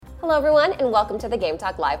Hello everyone, and welcome to the Game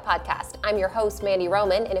Talk Live podcast. I'm your host, Mandy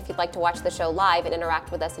Roman, and if you'd like to watch the show live and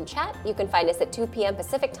interact with us in chat, you can find us at 2 p.m.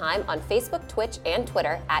 Pacific time on Facebook, Twitch, and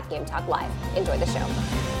Twitter at Game Talk Live. Enjoy the show.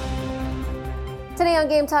 Today on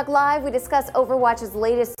Game Talk Live, we discuss Overwatch's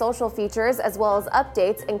latest social features as well as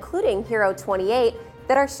updates, including Hero 28,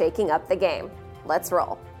 that are shaking up the game. Let's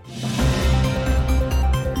roll.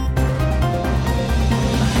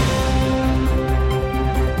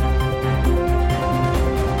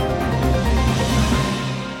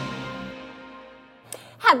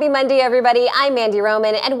 Happy Monday, everybody. I'm Mandy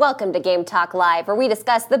Roman, and welcome to Game Talk Live, where we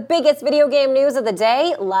discuss the biggest video game news of the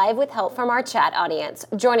day, live with help from our chat audience.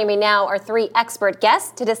 Joining me now are three expert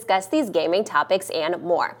guests to discuss these gaming topics and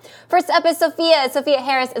more. First up is Sophia. Sophia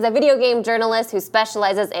Harris is a video game journalist who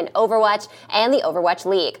specializes in Overwatch and the Overwatch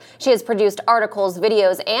League. She has produced articles,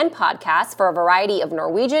 videos, and podcasts for a variety of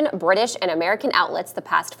Norwegian, British, and American outlets the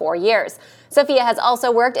past 4 years. Sophia has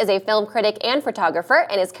also worked as a film critic and photographer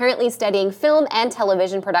and is currently studying film and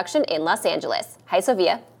television production in Los Angeles. Hi,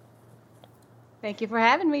 Sophia. Thank you for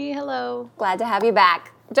having me. Hello. Glad to have you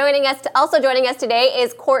back. Also joining us today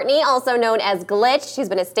is Courtney, also known as Glitch. She's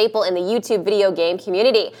been a staple in the YouTube video game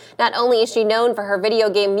community. Not only is she known for her video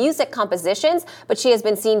game music compositions, but she has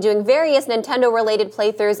been seen doing various Nintendo-related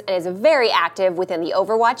playthroughs and is very active within the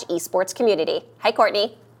Overwatch esports community. Hi,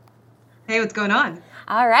 Courtney. Hey, what's going on?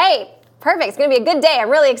 All right. Perfect. It's going to be a good day.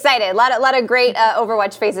 I'm really excited. A lot of great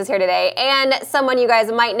Overwatch faces here today. And someone you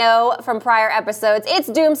guys might know from prior episodes, it's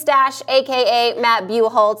Doomstash, a.k.a. Matt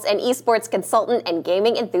Buholtz, an esports consultant and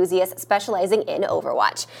gaming enthusiast specializing in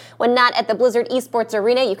Overwatch. When not at the Blizzard esports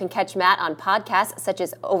arena, you can catch Matt on podcasts such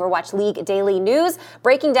as Overwatch League Daily News,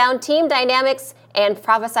 breaking down team dynamics, and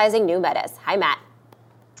prophesizing new metas. Hi, Matt.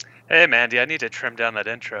 Hey, Mandy. I need to trim down that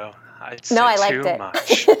intro. I liked it.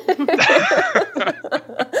 Much.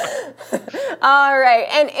 All right,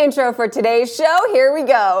 an intro for today's show. Here we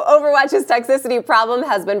go. Overwatch's toxicity problem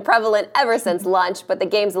has been prevalent ever since launch, but the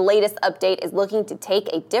game's latest update is looking to take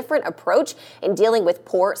a different approach in dealing with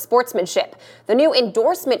poor sportsmanship. The new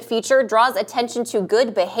endorsement feature draws attention to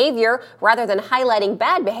good behavior rather than highlighting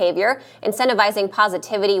bad behavior, incentivizing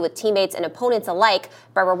positivity with teammates and opponents alike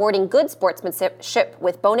by rewarding good sportsmanship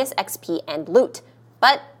with bonus XP and loot.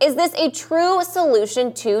 But is this a true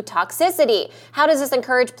solution to toxicity? How does this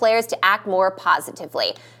encourage players to act more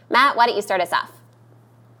positively? Matt, why don't you start us off?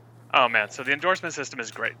 Oh, man. So the endorsement system is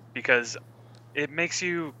great because it makes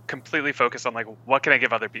you completely focus on, like, what can I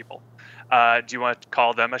give other people? Do you want to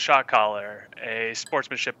call them a shot caller, a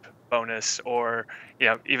sportsmanship bonus, or,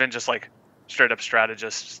 even just, like, straight-up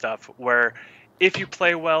strategist stuff where if you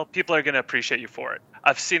play well, people are going to appreciate you for it.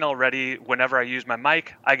 I've seen already, whenever I use my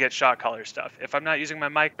mic, I get shot caller stuff. If I'm not using my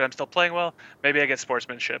mic, but I'm still playing well, maybe I get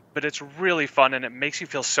sportsmanship. But it's really fun, and it makes you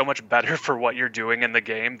feel so much better for what you're doing in the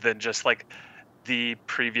game than just like the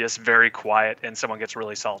previous very quiet and someone gets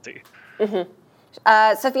really salty.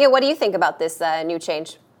 Mm-hmm. Sophia, what do you think about this new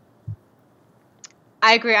change?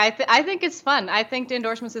 I agree. I think it's fun. I think the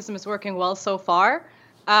endorsement system is working well so far.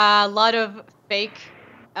 A lot of fake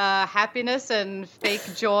happiness and fake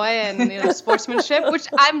joy and sportsmanship, which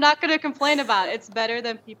I'm not going to complain about. It's better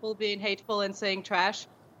than people being hateful and saying trash.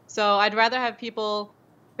 So I'd rather have people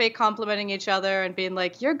fake complimenting each other and being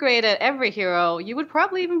like, you're great at every hero. You would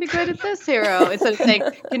probably even be great at this hero. Instead of saying,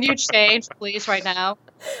 can you change, please, right now?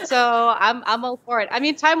 So I'm all for it. I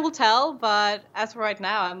mean, time will tell, but as for right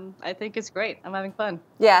now, I think it's great. I'm having fun.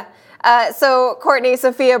 Yeah. So Courtney,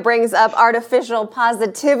 Sophia brings up artificial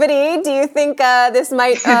positivity. Do you think this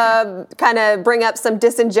might kind of bring up some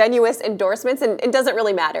disingenuous endorsements, and it doesn't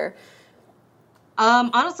really matter?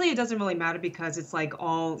 Honestly, it doesn't really matter because it's like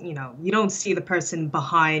all, you don't see the person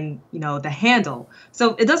behind, the handle.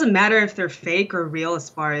 So it doesn't matter if they're fake or real as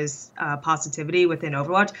far as positivity within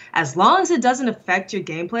Overwatch. As long as it doesn't affect your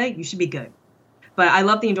gameplay, you should be good. But I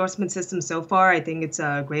love the endorsement system so far. I think it's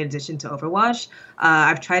a great addition to Overwatch.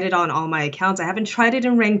 I've tried it on all my accounts. I haven't tried it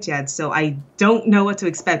in ranked yet, so I don't know what to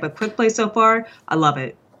expect. But quick play so far, I love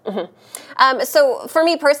it. Mm-hmm. So for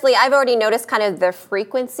me personally, I've already noticed kind of the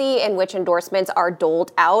frequency in which endorsements are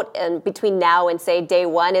doled out, and between now and say day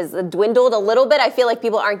one is dwindled a little bit. I feel like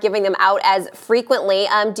people aren't giving them out as frequently.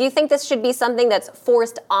 Do you think this should be something that's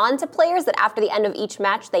forced onto players, that after the end of each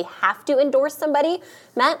match they have to endorse somebody?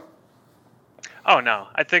 Matt? Oh, no.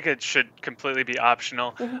 I think it should completely be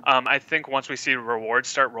optional. Mm-hmm. I think once we see rewards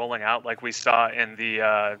start rolling out, like we saw in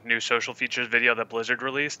the new social features video that Blizzard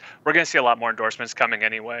released, we're going to see a lot more endorsements coming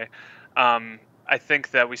anyway. I think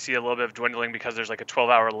that we see a little bit of dwindling because there's like a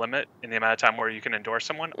 12-hour limit in the amount of time where you can endorse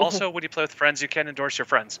someone. Mm-hmm. Also, when you play with friends, you can endorse your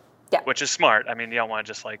friends, which is smart. I mean, you don't want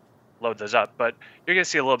to just like load those up, but you're going to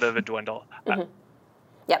see a little bit of a dwindle. Mm-hmm.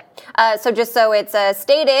 Yep. So just so it's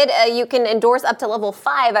stated, you can endorse up to level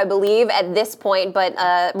 5, I believe, at this point, but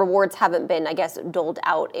rewards haven't been, I guess, doled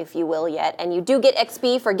out, if you will, yet. And you do get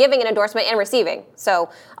XP for giving an endorsement and receiving. So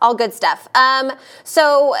all good stuff.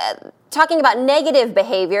 Talking about negative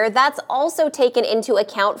behavior, that's also taken into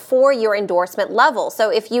account for your endorsement level. So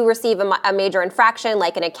if you receive a major infraction,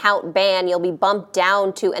 like an account ban, you'll be bumped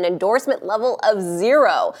down to an endorsement level of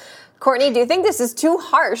 0. Courtney, do you think this is too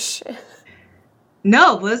harsh?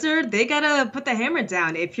 No, Blizzard, they gotta put the hammer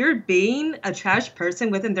down. If you're being a trash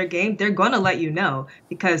person within their game, they're gonna let you know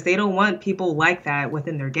because they don't want people like that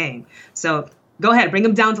within their game. So go ahead, bring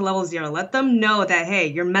them down to level 0. Let them know that, hey,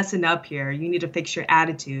 you're messing up here. You need to fix your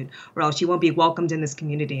attitude or else you won't be welcomed in this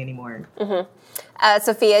community anymore. Mm-hmm.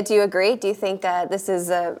 Sophia, do you agree? Do you think this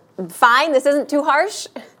is fine? This isn't too harsh?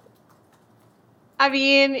 I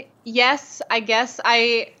mean, yes, I guess.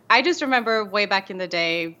 I just remember way back in the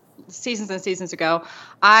day, seasons and seasons ago,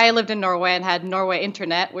 I lived in Norway and had Norway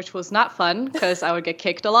internet, which was not fun because I would get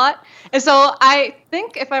kicked a lot. And so I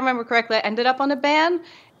think, if I remember correctly, I ended up on a ban.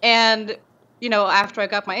 And after I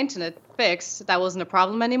got my internet fixed, that wasn't a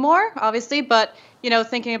problem anymore, obviously. But,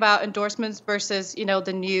 thinking about endorsements versus,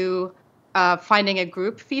 the new finding a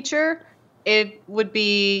group feature, it would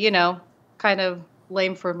be, kind of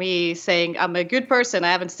lame for me saying I'm a good person.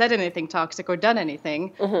 I haven't said anything toxic or done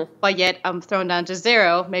anything, but yet I'm thrown down to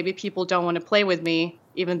 0. Maybe people don't want to play with me,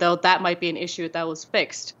 even though that might be an issue that was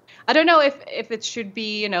fixed. I don't know if it should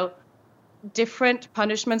be, different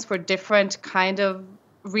punishments for different kind of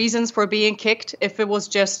reasons for being kicked. If it was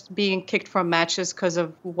just being kicked from matches because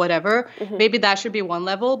of whatever, maybe that should be one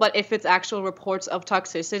level. But if it's actual reports of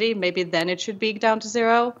toxicity, maybe then it should be down to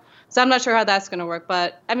 0. So I'm not sure how that's going to work.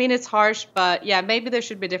 But I mean, it's harsh. But yeah, maybe there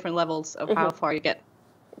should be different levels of how far you get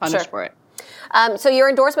punished for it. So your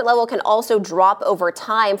endorsement level can also drop over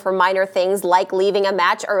time for minor things like leaving a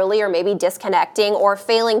match early or maybe disconnecting or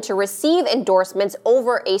failing to receive endorsements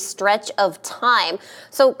over a stretch of time.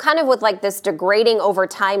 So kind of with like this degrading over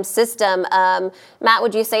time system, Matt,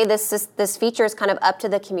 would you say this feature is kind of up to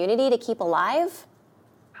the community to keep alive?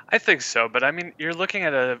 I think so, but I mean, you're looking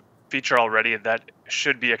at a feature already that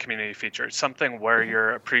should be a community feature. It's something where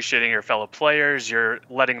you're appreciating your fellow players, you're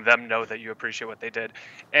letting them know that you appreciate what they did.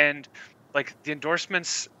 And like the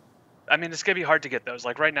endorsements, I mean, it's going to be hard to get those.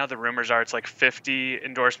 Like right now, the rumors are it's like 50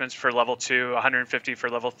 endorsements for level 2, 150 for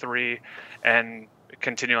level 3, and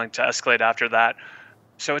continuing to escalate after that.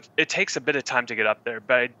 So it takes a bit of time to get up there,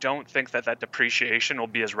 but I don't think that depreciation will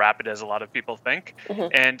be as rapid as a lot of people think.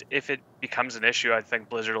 And if it becomes an issue, I think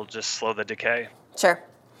Blizzard will just slow the decay. Sure.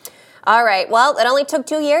 All right. Well, it only took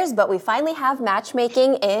 2 years, but we finally have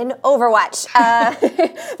matchmaking in Overwatch.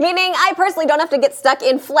 Meaning I personally don't have to get stuck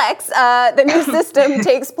in Flex. The new system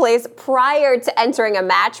takes place prior to entering a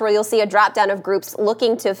match where you'll see a drop down of groups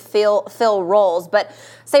looking to fill roles. But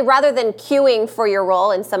say rather than queuing for your role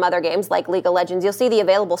in some other games like League of Legends, you'll see the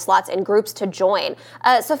available slots and groups to join.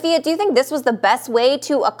 Sophia, do you think this was the best way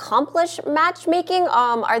to accomplish matchmaking?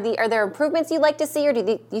 Are there improvements you'd like to see, or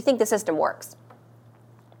do you think the system works?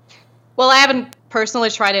 Well, I haven't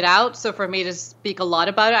personally tried it out, so for me to speak a lot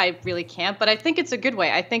about it, I really can't. But I think it's a good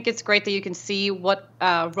way. I think it's great that you can see what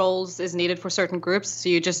roles is needed for certain groups, so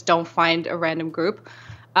you just don't find a random group.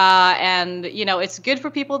 And, it's good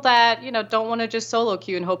for people that, don't want to just solo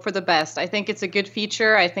queue and hope for the best. I think it's a good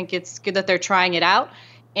feature. I think it's good that they're trying it out.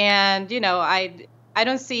 And, I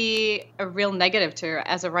don't see a real negative to it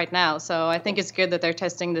as of right now. So I think it's good that they're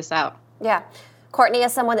testing this out. Yeah. Courtney,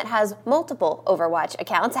 as someone that has multiple Overwatch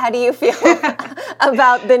accounts, how do you feel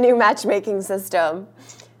about the new matchmaking system?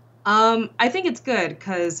 I think it's good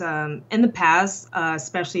because in the past,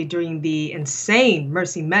 especially during the insane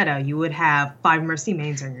Mercy meta, you would have 5 Mercy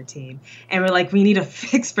mains on your team. And we're like, we need a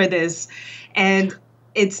fix for this. And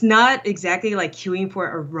it's not exactly like queuing for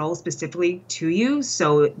a role specifically to you.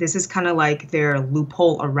 So this is kind of like their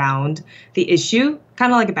loophole around the issue,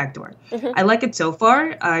 kind of like a backdoor. I like it so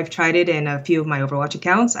far. I've tried it in a few of my Overwatch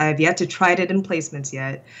accounts. I've yet to try it in placements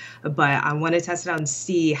yet, but I want to test it out and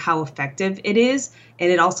see how effective it is.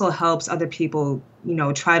 And it also helps other people,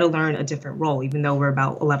 try to learn a different role, even though we're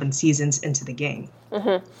about 11 seasons into the game.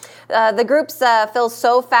 The groups fill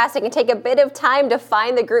so fast, it can take a bit of time to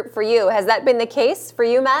find the group for you. Has that been the case for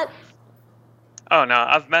you, Matt? Oh, no,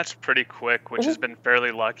 I've matched pretty quick, which has been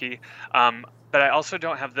fairly lucky. But I also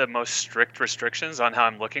don't have the most strict restrictions on how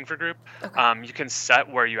I'm looking for group. Okay. You can set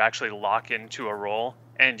where you actually lock into a role,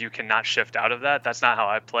 and you cannot shift out of that. That's not how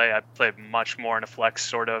I play. I play much more in a flex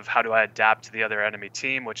sort of how do I adapt to the other enemy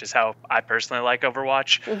team, which is how I personally like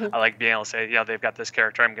Overwatch. I like being able to say, they've got this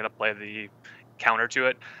character, I'm going to play the counter to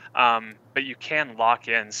it. But you can lock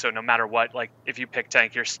in, so no matter what, like if you pick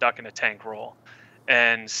tank, you're stuck in a tank role.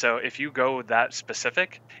 And so if you go that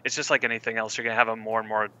specific, it's just like anything else. You're going to have a more and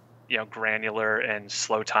more, granular and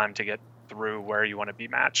slow time to get through where you want to be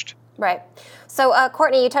matched. Right. So,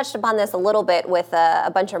 Courtney, you touched upon this a little bit with a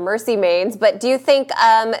bunch of Mercy mains, but do you think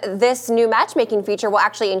this new matchmaking feature will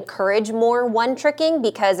actually encourage more one-tricking?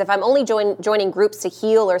 Because if I'm only joining groups to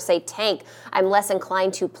heal or, say, tank, I'm less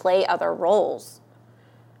inclined to play other roles.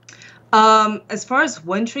 As far as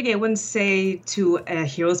one trick, I wouldn't say to a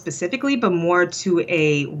hero specifically, but more to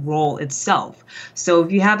a role itself. So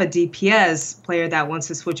if you have a DPS player that wants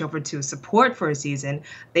to switch over to support for a season,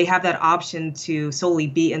 they have that option to solely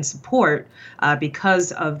be in support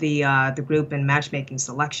because of the group and matchmaking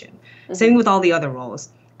selection. Mm-hmm. Same with all the other roles.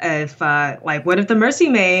 If what if the Mercy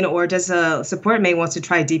main or just a support main wants to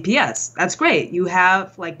try DPS? That's great. You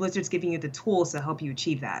have Blizzard's giving you the tools to help you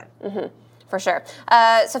achieve that. Mm-hmm. For sure.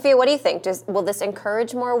 Sophia, what do you think? Will this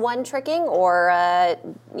encourage more one-tricking, or,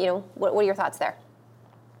 what are your thoughts there?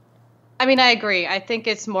 I mean, I agree. I think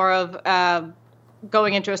it's more of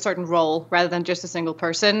going into a certain role rather than just a single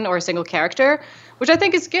person or a single character, which I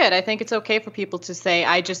think is good. I think it's okay for people to say,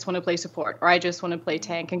 I just want to play support or I just want to play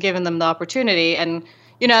tank, and giving them the opportunity. And,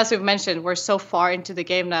 as we've mentioned, we're so far into the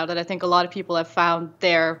game now that I think a lot of people have found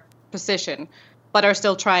their position, but are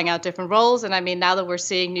still trying out different roles. And I mean, now that we're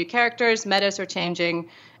seeing new characters, metas are changing.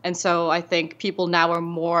 And so I think people now are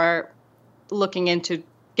more looking into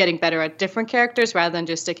getting better at different characters rather than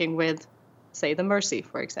just sticking with, say, the Mercy,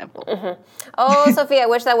 for example. Mm-hmm. Oh, Sophia, I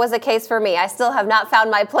wish that was the case for me. I still have not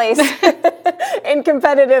found my place in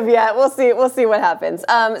competitive yet. We'll see what happens.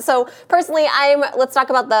 So personally, let's talk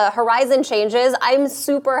about the Horizon changes. I'm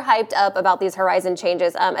super hyped up about these Horizon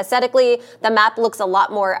changes. Aesthetically, the map looks a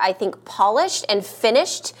lot more, I think, polished and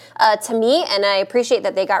finished to me, and I appreciate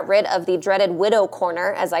that they got rid of the dreaded Widow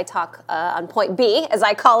corner, as I talk on point B, as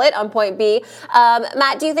I call it on point B.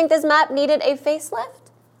 Matt, do you think this map needed a facelift?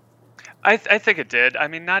 I think it did. I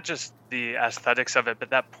mean, not just the aesthetics of it,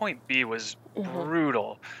 but that point B was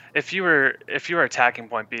brutal. If you were attacking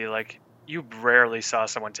point B, you rarely saw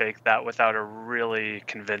someone take that without a really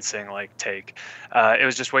convincing take. It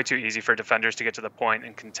was just way too easy for defenders to get to the point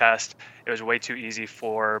and contest. It was way too easy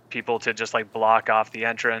for people to just block off the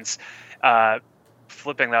entrance.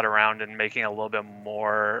 Flipping that around and making a little bit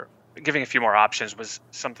more, giving a few more options was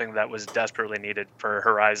something that was desperately needed for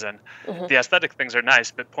Horizon. Mm-hmm. The aesthetic things are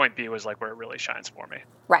nice, but point B was where it really shines for me.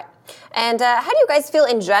 Right. And how do you guys feel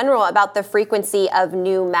in general about the frequency of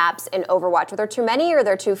new maps in Overwatch? Are there too many or are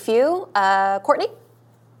there too few? Courtney?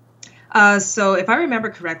 So if I remember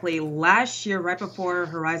correctly, last year, right before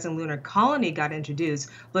Horizon Lunar Colony got introduced,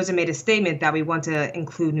 Blizzard made a statement that we want to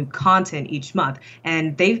include new content each month.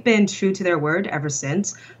 And they've been true to their word ever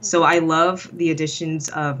since. So I love the additions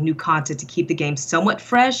of new content to keep the game somewhat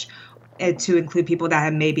fresh, and to include people that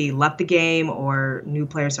have maybe left the game or new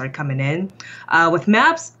players started coming in. With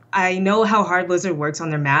maps, I know how hard Blizzard works on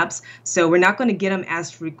their maps, so we're not going to get them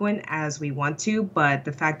as frequent as we want to, but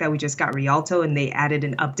the fact that we just got Rialto and they added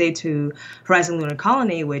an update to Horizon Lunar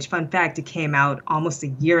Colony, which, fun fact, it came out almost a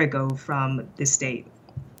year ago from this date.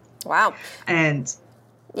 Wow. And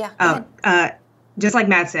yeah, just like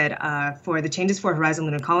Matt said, for the changes for Horizon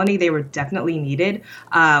Lunar Colony, they were definitely needed.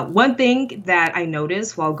 One thing that I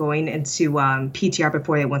noticed while going into PTR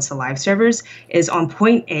before they went to live servers is on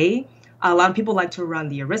point A, a lot of people like to run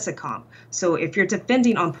the Orisa comp. So if you're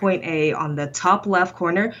defending on point A on the top left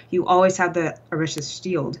corner, you always have the Orisa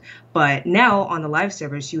shield. But now on the live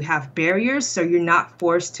servers, you have barriers, so you're not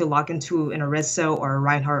forced to lock into an Orisa or a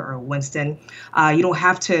Reinhardt or a Winston. You don't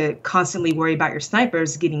have to constantly worry about your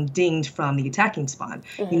snipers getting dinged from the attacking spawn.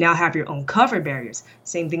 Mm-hmm. You now have your own cover barriers.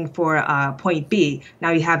 Same thing for point B.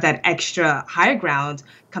 Now you have that extra higher ground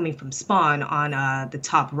coming from spawn on the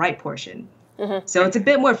top right portion. Mm-hmm. So it's a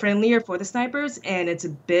bit more friendlier for the snipers, and it's a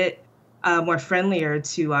bit more friendlier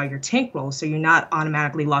to your tank role, so you're not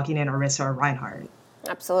automatically locking in Orisa or Reinhardt.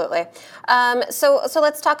 Absolutely. So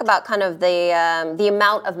let's talk about kind of the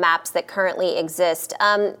amount of maps that currently exist.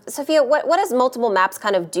 Sophia, what does multiple maps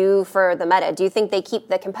kind of do for the meta? Do you think they keep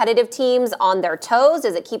the competitive teams on their toes?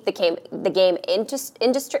 Does it keep the game interesting?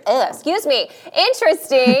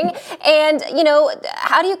 And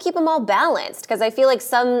how do you keep them all balanced? Because I feel like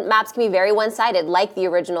some maps can be very one-sided, like the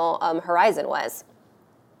original Horizon was.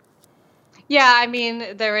 Yeah, I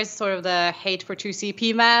mean, there is sort of the hate for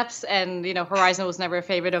 2CP maps, and, Horizon was never a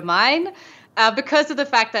favorite of mine because of the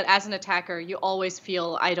fact that as an attacker, you always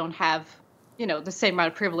feel I don't have, the same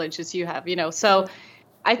amount of privilege as you have, So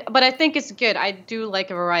but I think it's good. I do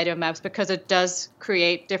like a variety of maps because it does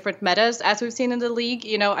create different metas, as we've seen in the league.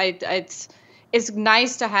 it's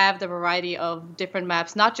nice to have the variety of different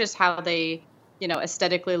maps, not just how they,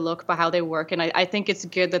 aesthetically look, but how they work. And I think it's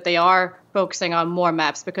good that they are focusing on more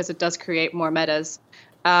maps because it does create more metas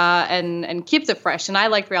and keeps it fresh. And I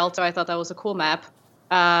liked Rialto. I thought that was a cool map.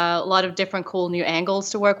 A lot of different cool new angles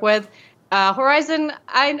to work with. Horizon,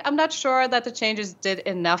 I'm not sure that the changes did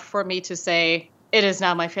enough for me to say it is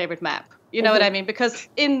now my favorite map. You know what I mean? Because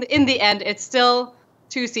in the end, it's still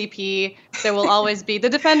 2CP. There will always be, the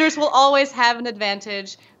defenders will always have an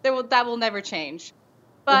advantage. That will never change.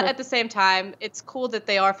 But at the same time, it's cool that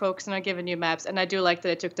they are focusing on giving new maps, and I do like that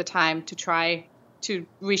they took the time to try to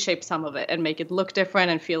reshape some of it and make it look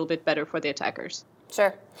different and feel a bit better for the attackers.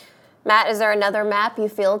 Sure. Matt, is there another map you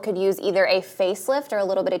feel could use either a facelift or a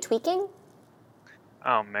little bit of tweaking?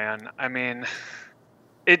 Oh, man. I mean,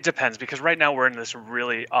 it depends, because right now we're in this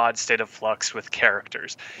really odd state of flux with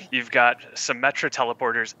characters. You've got Symmetra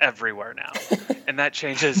teleporters everywhere now, and that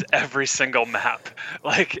changes every single map.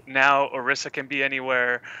 Like, now Orisa can be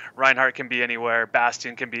anywhere, Reinhardt can be anywhere,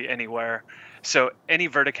 Bastion can be anywhere. So any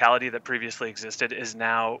verticality that previously existed is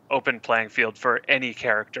now open playing field for any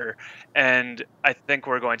character. And I think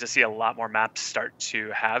we're going to see a lot more maps start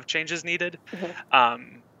to have changes needed.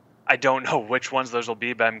 I don't know which ones those will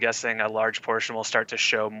be, but I'm guessing a large portion will start to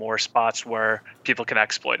show more spots where people can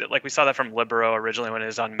exploit it. Like we saw that from Libero originally when it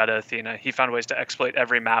was on Meta Athena. He found ways to exploit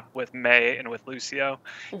every map with Mei and with Lucio.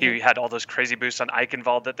 He had all those crazy boosts on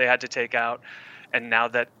Eichenwald that they had to take out. And now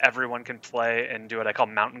that everyone can play and do what I call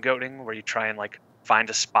mountain goating, where you try and like find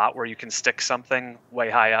a spot where you can stick something way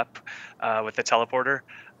high up with the teleporter,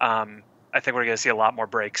 I think we're going to see a lot more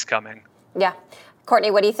breaks coming. Yeah.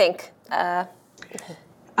 Courtney, what do you think?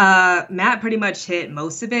 Matt pretty much hit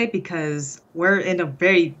most of it because we're in a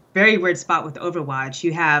very, very weird spot with Overwatch.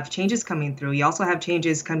 You have changes coming through. You also have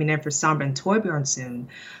changes coming in for Sombra and Torbjorn soon.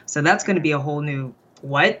 So that's going to be a whole new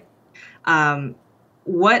what.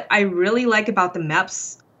 What I really like about the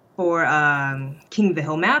maps for King of the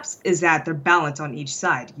Hill maps is that they're balanced on each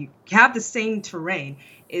side. You have the same terrain.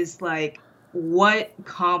 Is like, what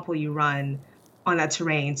comp will you run on that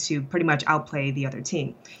terrain to pretty much outplay the other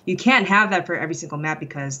team? You can't have that for every single map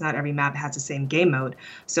because not every map has the same game mode.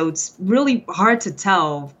 So it's really hard to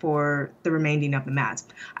tell for the remaining of the maps.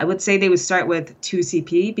 I would say they would start with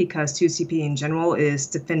 2CP because 2CP in general is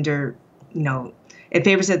defender, it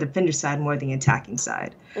favors the defender side more than the attacking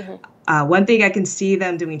side. One thing I can see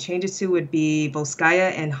them doing changes to would be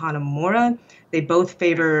Volskaya and Hanamura. They both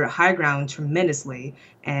favor high ground tremendously,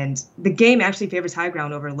 and the game actually favors high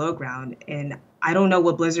ground over low ground. And I don't know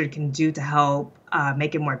what Blizzard can do to help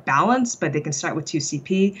make it more balanced, but they can start with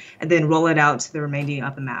 2CP and then roll it out to the remaining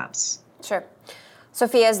of the maps. Sure.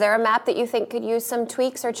 Sophia, is there a map that you think could use some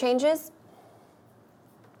tweaks or changes?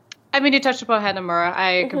 I mean, you touched upon Hanamura.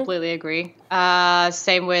 I completely agree.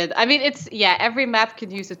 Same with, every map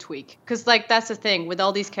could use a tweak. Because, that's the thing. With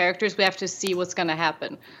all these characters, we have to see what's going to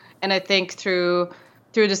happen. And I think through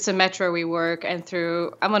the Symmetra we work and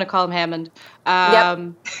through, I'm going to call him Hammond,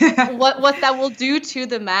 what that will do to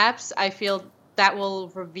the maps, I feel that will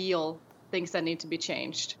reveal things that need to be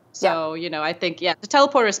changed. So, I think, the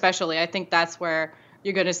teleporter especially, I think that's where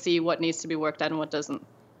you're going to see what needs to be worked on and what doesn't.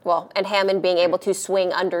 Well, and Hammond being able to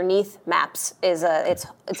swing underneath maps is its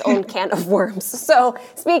own can of worms. So,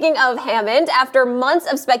 speaking of Hammond, after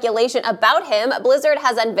months of speculation about him, Blizzard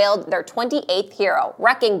has unveiled their 28th hero,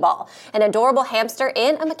 Wrecking Ball, an adorable hamster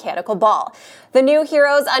in a mechanical ball. The new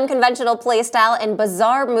hero's unconventional playstyle and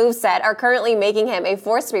bizarre moveset are currently making him a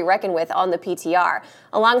force to be reckoned with on the PTR.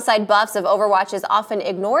 Alongside buffs of Overwatch's often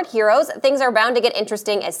ignored heroes, things are bound to get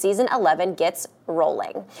interesting as Season 11 gets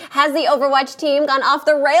rolling. Has the Overwatch team gone off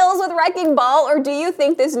the rails with Wrecking Ball, or do you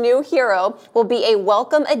think this new hero will be a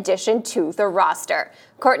welcome addition to the roster?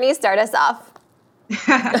 Courtney, start us off.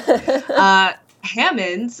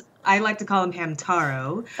 Hammond, I like to call him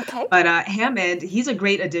Hamtaro. Okay. But Hammond, he's a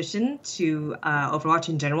great addition to Overwatch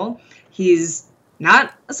in general. He's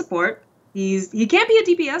not a support. He can't be a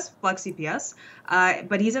DPS, flex CPS,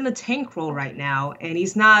 but he's in the tank role right now, and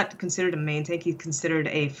he's not considered a main tank. He's considered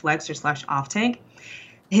a flex or / off tank.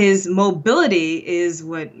 His mobility is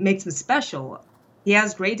what makes him special. He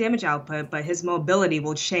has great damage output, but his mobility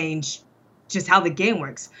will change just how the game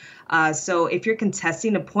works. So if you're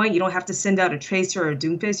contesting a point, you don't have to send out a Tracer or a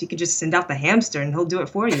Doomfist. You can just send out the hamster, and he'll do it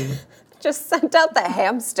for you. Just send out the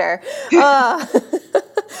hamster.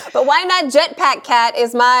 But why not Jetpack Cat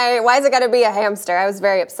why is it got to be a hamster? I was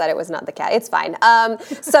very upset it was not the cat. It's fine.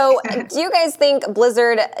 So do you guys think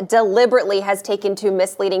Blizzard deliberately has taken to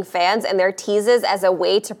misleading fans and their teases as a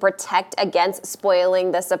way to protect against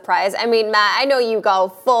spoiling the surprise? I mean, Matt, I know you go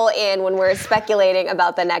full in when we're speculating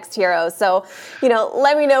about the next hero. So,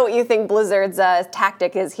 let me know what you think Blizzard's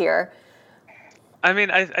tactic is here. I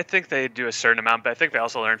mean, I think they do a certain amount, but I think they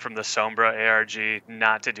also learned from the Sombra ARG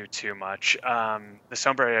not to do too much. The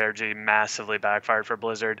Sombra ARG massively backfired for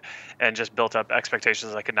Blizzard and just built up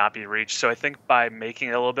expectations that could not be reached. So I think by making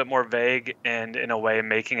it a little bit more vague and in a way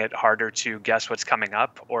making it harder to guess what's coming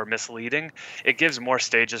up or misleading, it gives more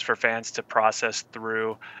stages for fans to process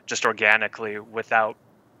through just organically without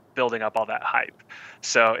building up all that hype.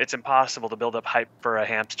 So it's impossible to build up hype for a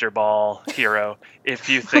hamster ball hero if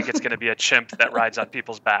you think it's going to be a chimp that rides on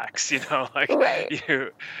people's backs. Right.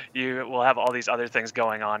 You will have all these other things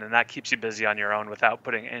going on, and that keeps you busy on your own without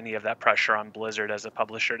putting any of that pressure on Blizzard as a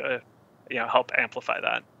publisher to help amplify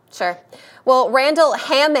that. Sure. Well, Randall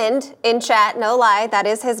Hammond in chat, no lie, that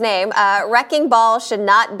is his name. Wrecking Ball should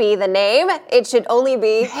not be the name. It should only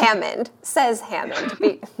be Hammond, says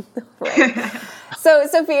Hammond. Right. So,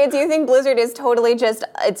 Sophia, do you think Blizzard is totally just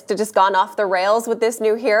gone off the rails with this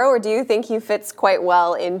new hero, or do you think he fits quite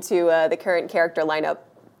well into the current character lineup?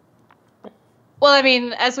 Well, I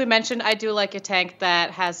mean, as we mentioned, I do like a tank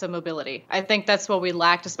that has some mobility. I think that's what we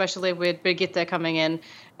lacked, especially with Brigitte coming in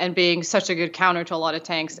and being such a good counter to a lot of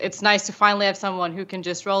tanks. It's nice to finally have someone who can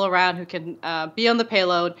just roll around, who can be on the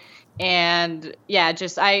payload, and yeah,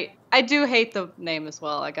 I do hate the name as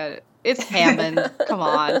well. It's Hammond. Come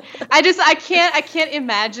on. I can't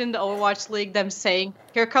imagine the Overwatch League them saying,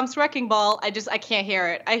 "Here comes Wrecking Ball." I can't hear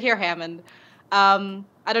it. I hear Hammond.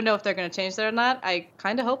 I don't know if they're going to change that or not. I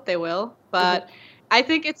kind of hope they will, but I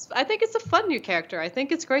think it's a fun new character. I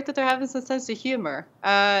think it's great that they're having some sense of humor.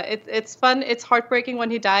 It's fun. It's heartbreaking when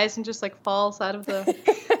he dies and just falls out of the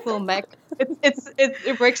little mech.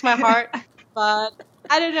 It breaks my heart, but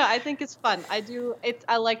I don't know. I think it's fun.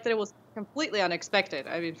 I like that it was completely unexpected.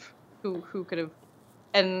 I mean, who could have?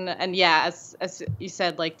 And yeah, as you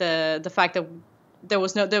said, the fact that there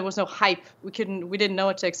was no hype. We didn't know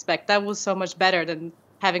what to expect. That was so much better than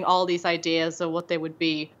having all these ideas of what they would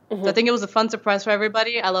be. Mm-hmm. So I think it was a fun surprise for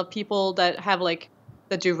everybody. I love people that have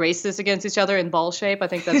that do races against each other in ball shape. I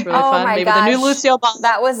think that's really fun. My Maybe gosh. the new Lucio ball.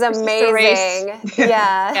 That was amazing.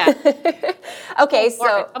 Yeah. Okay,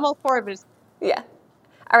 so I'm all for it. Yeah.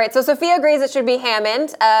 All right, so Sophia agrees it should be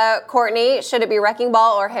Hammond. Courtney, should it be Wrecking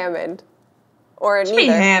Ball or Hammond? Or it should be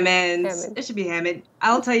Hammond. It should be Hammond.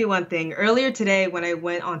 I'll tell you one thing. Earlier today, when I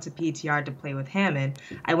went onto PTR to play with Hammond,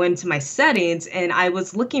 I went into my settings and I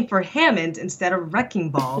was looking for Hammond instead of Wrecking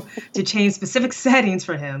Ball to change specific settings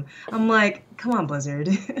for him. I'm like, come on, Blizzard.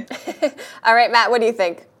 All right, Matt, what do you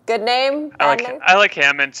think? Good name? I like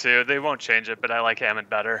Hammond too. They won't change it, but I like Hammond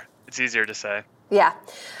better. It's easier to say. Yeah.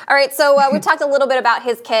 All right, so we talked a little bit about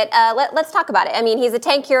his kit. Let's talk about it. I mean, he's a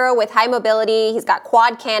tank hero with high mobility. He's got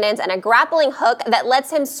quad cannons and a grappling hook that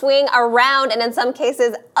lets him swing around and in some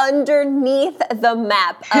cases underneath the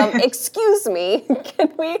map. Excuse me.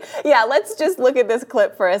 Can we? Yeah, let's just look at this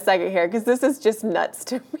clip for a second here because this is just nuts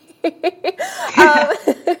to me.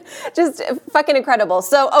 Just fucking incredible.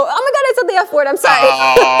 So, oh my God, I said the F word. I'm sorry.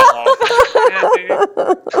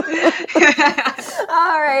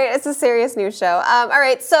 All right, it's a serious news show. All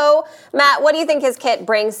right, so Matt, what do you think his kit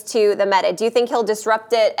brings to the meta? Do you think he'll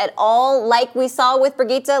disrupt it at all, like we saw with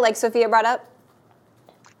Brigitte, like Sophia brought up?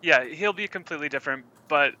 Yeah, he'll be completely different,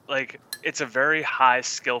 but it's a very high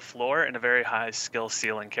skill floor and a very high skill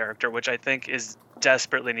ceiling character, which I think is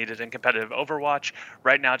desperately needed in competitive Overwatch.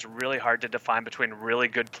 Right now, it's really hard to define between really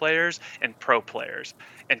good players and pro players.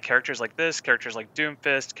 And characters like this, characters like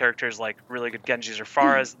Doomfist, characters like really good Genjis or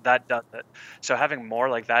Pharahs, that does it. So having more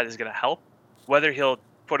like that is going to help. Whether he'll,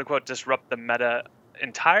 quote-unquote, disrupt the meta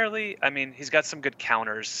entirely, I mean, he's got some good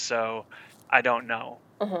counters, so I don't know.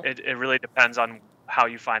 Mm-hmm. It really depends on how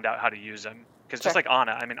you find out how to use him. Because just like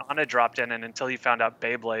Ana, I mean, Ana dropped in, and until he found out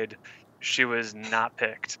Beyblade, she was not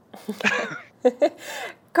picked.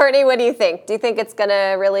 Courtney, what do you think? Do you think it's going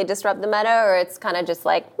to really disrupt the meta, or it's kind of just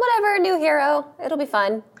like, whatever, new hero, it'll be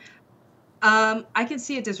fun? I can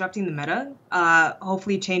see it disrupting the meta.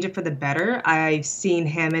 Hopefully change it for the better. I've seen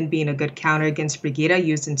Hammond being a good counter against Brigitte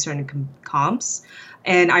used in certain comps.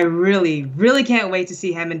 And I really, really can't wait to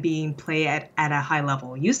see Hammond being played at a high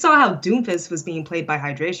level. You saw how Doomfist was being played by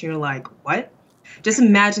Hydration. You're like, what? Just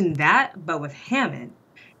imagine that, but with Hammond.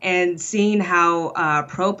 And seeing how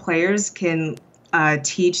pro players can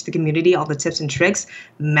teach the community all the tips and tricks,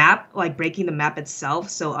 breaking the map itself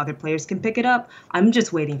so other players can pick it up. I'm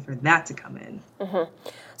just waiting for that to come in.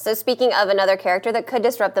 So speaking of another character that could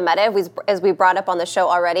disrupt the meta, as we brought up on the show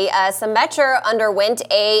already, Symmetra underwent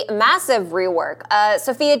a massive rework.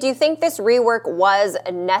 Sophia, do you think this rework was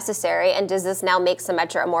necessary, and does this now make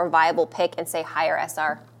Symmetra a more viable pick in, say, higher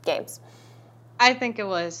SR games? I think it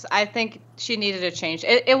was. I think she needed a change.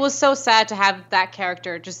 It was so sad to have that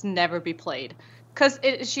character just never be played, because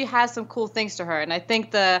she has some cool things to her, and I think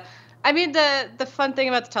the fun thing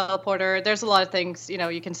about the teleporter, there's a lot of things,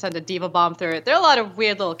 you can send a diva bomb through it. There are a lot of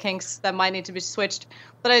weird little kinks that might need to be switched,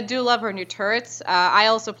 but I do love her new turrets. I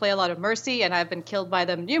also play a lot of Mercy, and I've been killed by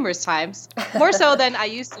them numerous times, more so than I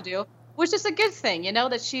used to do, which is a good thing,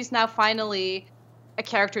 that she's now finally a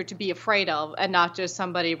character to be afraid of, and not just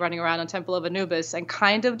somebody running around on Temple of Anubis and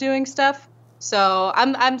kind of doing stuff. So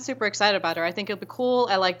I'm super excited about her. I think it'll be cool.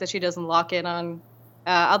 I like that she doesn't lock in on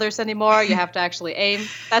others anymore. You have to actually aim.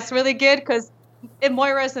 That's really good, because in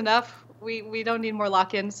Moira is enough. We don't need more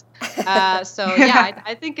lock-ins.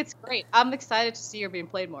 I think it's great. I'm excited to see her being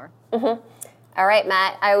played more. All right,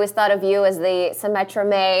 Matt, I always thought of you as the Symmetra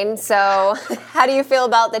main, so how do you feel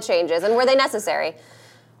about the changes, and were they necessary?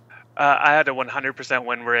 I had a 100%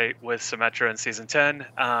 win rate with Symmetra in Season 10.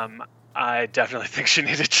 I definitely think she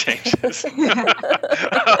needed changes.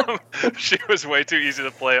 She was way too easy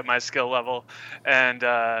to play at my skill level, and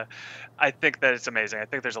I think that it's amazing. I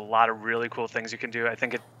think there's a lot of really cool things you can do. I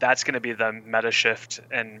think that's going to be the meta shift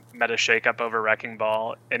and meta shakeup over Wrecking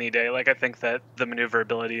Ball any day. Like, I think that the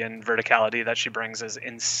maneuverability and verticality that she brings is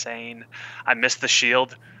insane. I miss the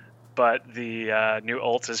shield, but the new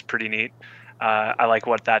ult is pretty neat. I like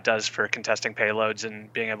what that does for contesting payloads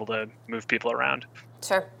and being able to move people around.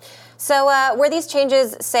 Sure. So were these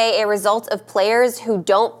changes, say, a result of players who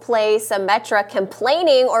don't play Symmetra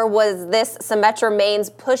complaining, or was this Symmetra mains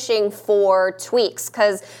pushing for tweaks?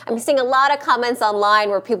 Because I'm seeing a lot of comments online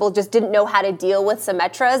where people just didn't know how to deal with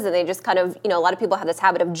Symmetras, and they just kind of, a lot of people have this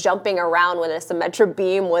habit of jumping around when a Symmetra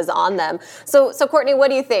beam was on them. So Courtney, what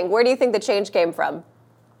do you think? Where do you think the change came from?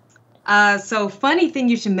 So funny thing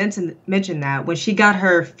you should mention that when she got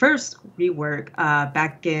her first rework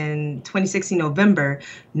back in 2016 November,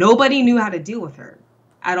 nobody knew how to deal with her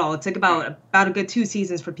at all. It took about a good 2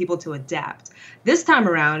 seasons for people to adapt. This time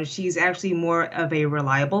around, she's actually more of a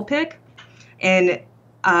reliable pick, and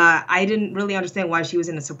I didn't really understand why she was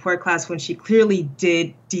in a support class when she clearly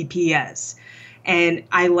did DPS. And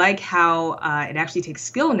I like how it actually takes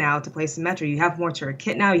skill now to play Symmetra. You have more to her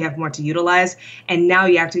kit now, you have more to utilize, and now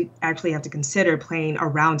you actually have to consider playing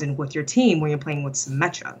around and with your team when you're playing with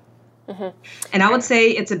Symmetra. And I would say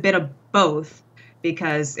it's a bit of both,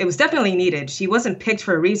 because it was definitely needed. She wasn't picked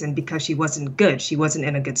for a reason because she wasn't good. She wasn't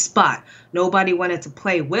in a good spot. Nobody wanted to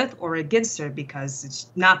play with or against her because it's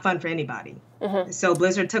not fun for anybody. So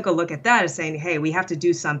Blizzard took a look at that and saying, hey, we have to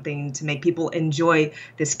do something to make people enjoy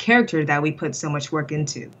this character that we put so much work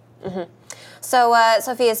into. So,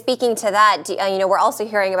 Sophia, speaking to that, we're also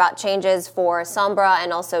hearing about changes for Sombra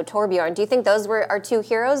and also Torbjorn. Do you think those are 2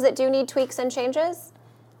 heroes that do need tweaks and changes?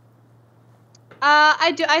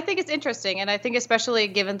 I do. I think it's interesting, and I think especially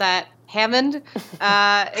given that Hammond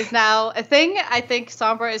is now a thing, I think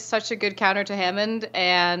Sombra is such a good counter to Hammond,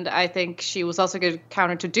 and I think she was also a good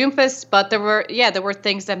counter to Doomfist, but there were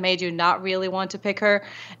things that made you not really want to pick her.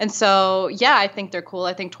 And so, I think they're cool.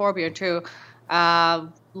 I think Torbjorn, too.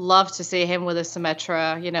 Love to see him with a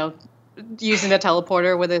Symmetra, using the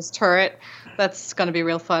teleporter with his turret. That's going to be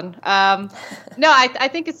real fun. I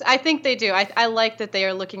think they do. I like that they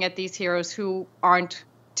are looking at these heroes who aren't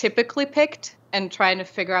typically picked and trying to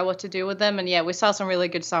figure out what to do with them. And we saw some really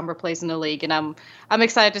good Sombra plays in the league, and I'm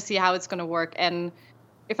excited to see how it's going to work. And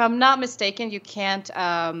if I'm not mistaken, you can't be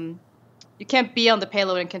on the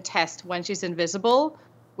payload and contest when she's invisible,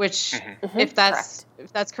 which if that's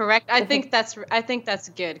correct, I think that's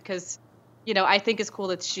good, because I think it's cool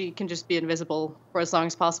that she can just be invisible for as long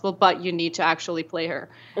as possible, but you need to actually play her.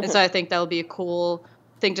 And so I think that'll be a cool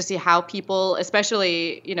thing to see how people,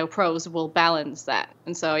 especially, pros, will balance that.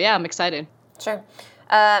 And so, I'm excited. Sure.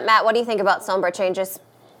 Matt, what do you think about Sombra changes?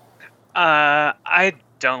 I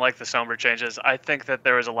don't like the Sombra changes. I think that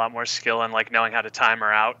there was a lot more skill in, knowing how to time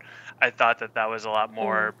her out. I thought that was a lot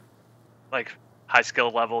more, high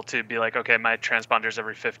skill level to be like, okay, my transponder's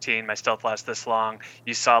every 15, my stealth lasts this long.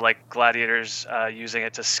 You saw Gladiators using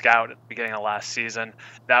it to scout at the beginning of last season.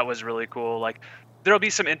 That was really cool. There'll be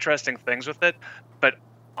some interesting things with it, but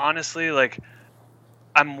honestly,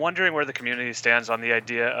 I'm wondering where the community stands on the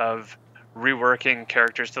idea of reworking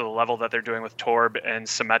characters to the level that they're doing with Torb and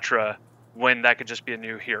Symmetra when that could just be a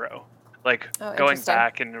new hero. Like going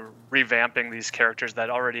back and revamping these characters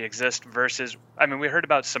that already exist versus, I mean, we heard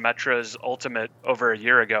about Symmetra's ultimate over a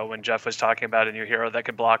year ago when Jeff was talking about a new hero that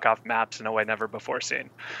could block off maps in a way never before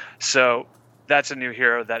seen. So that's a new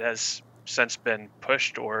hero that has since been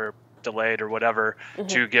pushed or delayed or whatever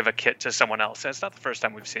to give a kit to someone else. And it's not the first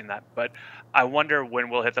time we've seen that, but I wonder when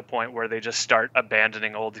we'll hit the point where they just start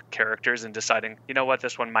abandoning old characters and deciding, you know what,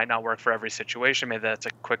 this one might not work for every situation. Maybe that's a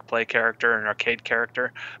quick play character, an arcade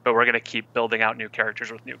character, but we're going to keep building out new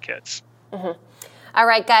characters with new kits. All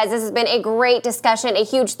right, guys, this has been a great discussion. A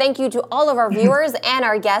huge thank you to all of our viewers and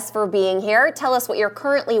our guests for being here. Tell us what you're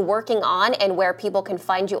currently working on and where people can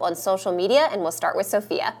find you on social media, and we'll start with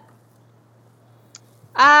Sophia.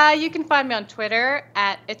 You can find me on Twitter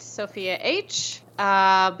at It's Sophia H.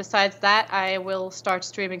 Besides that, I will start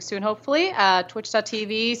streaming soon, hopefully.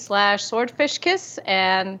 Twitch.tv/swordfishkiss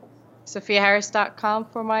and sophiaharris.com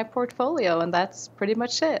for my portfolio, and that's pretty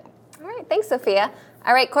much it. All right, thanks, Sophia.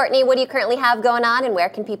 All right, Courtney, what do you currently have going on, and where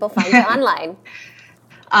can people find you online?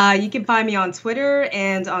 You can find me on Twitter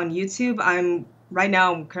and on YouTube. Right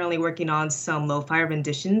now, I'm currently working on some lo-fi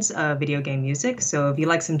renditions of video game music. So if you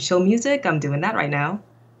like some chill music, I'm doing that right now.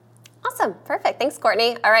 Awesome. Perfect. Thanks,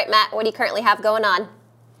 Courtney. All right, Matt, what do you currently have going on?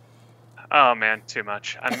 Oh, man, too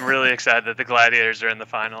much. I'm really excited that the Gladiators are in the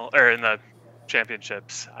final, or in the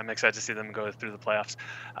championships. I'm excited to see them go through the playoffs.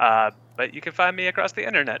 But you can find me across the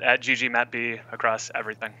internet at GGMattB across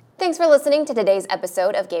everything. Thanks for listening to today's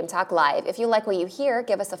episode of Game Talk Live. If you like what you hear,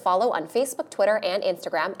 give us a follow on Facebook, Twitter, and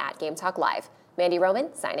Instagram at Game Talk Live. Mandy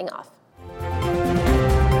Roman, signing off.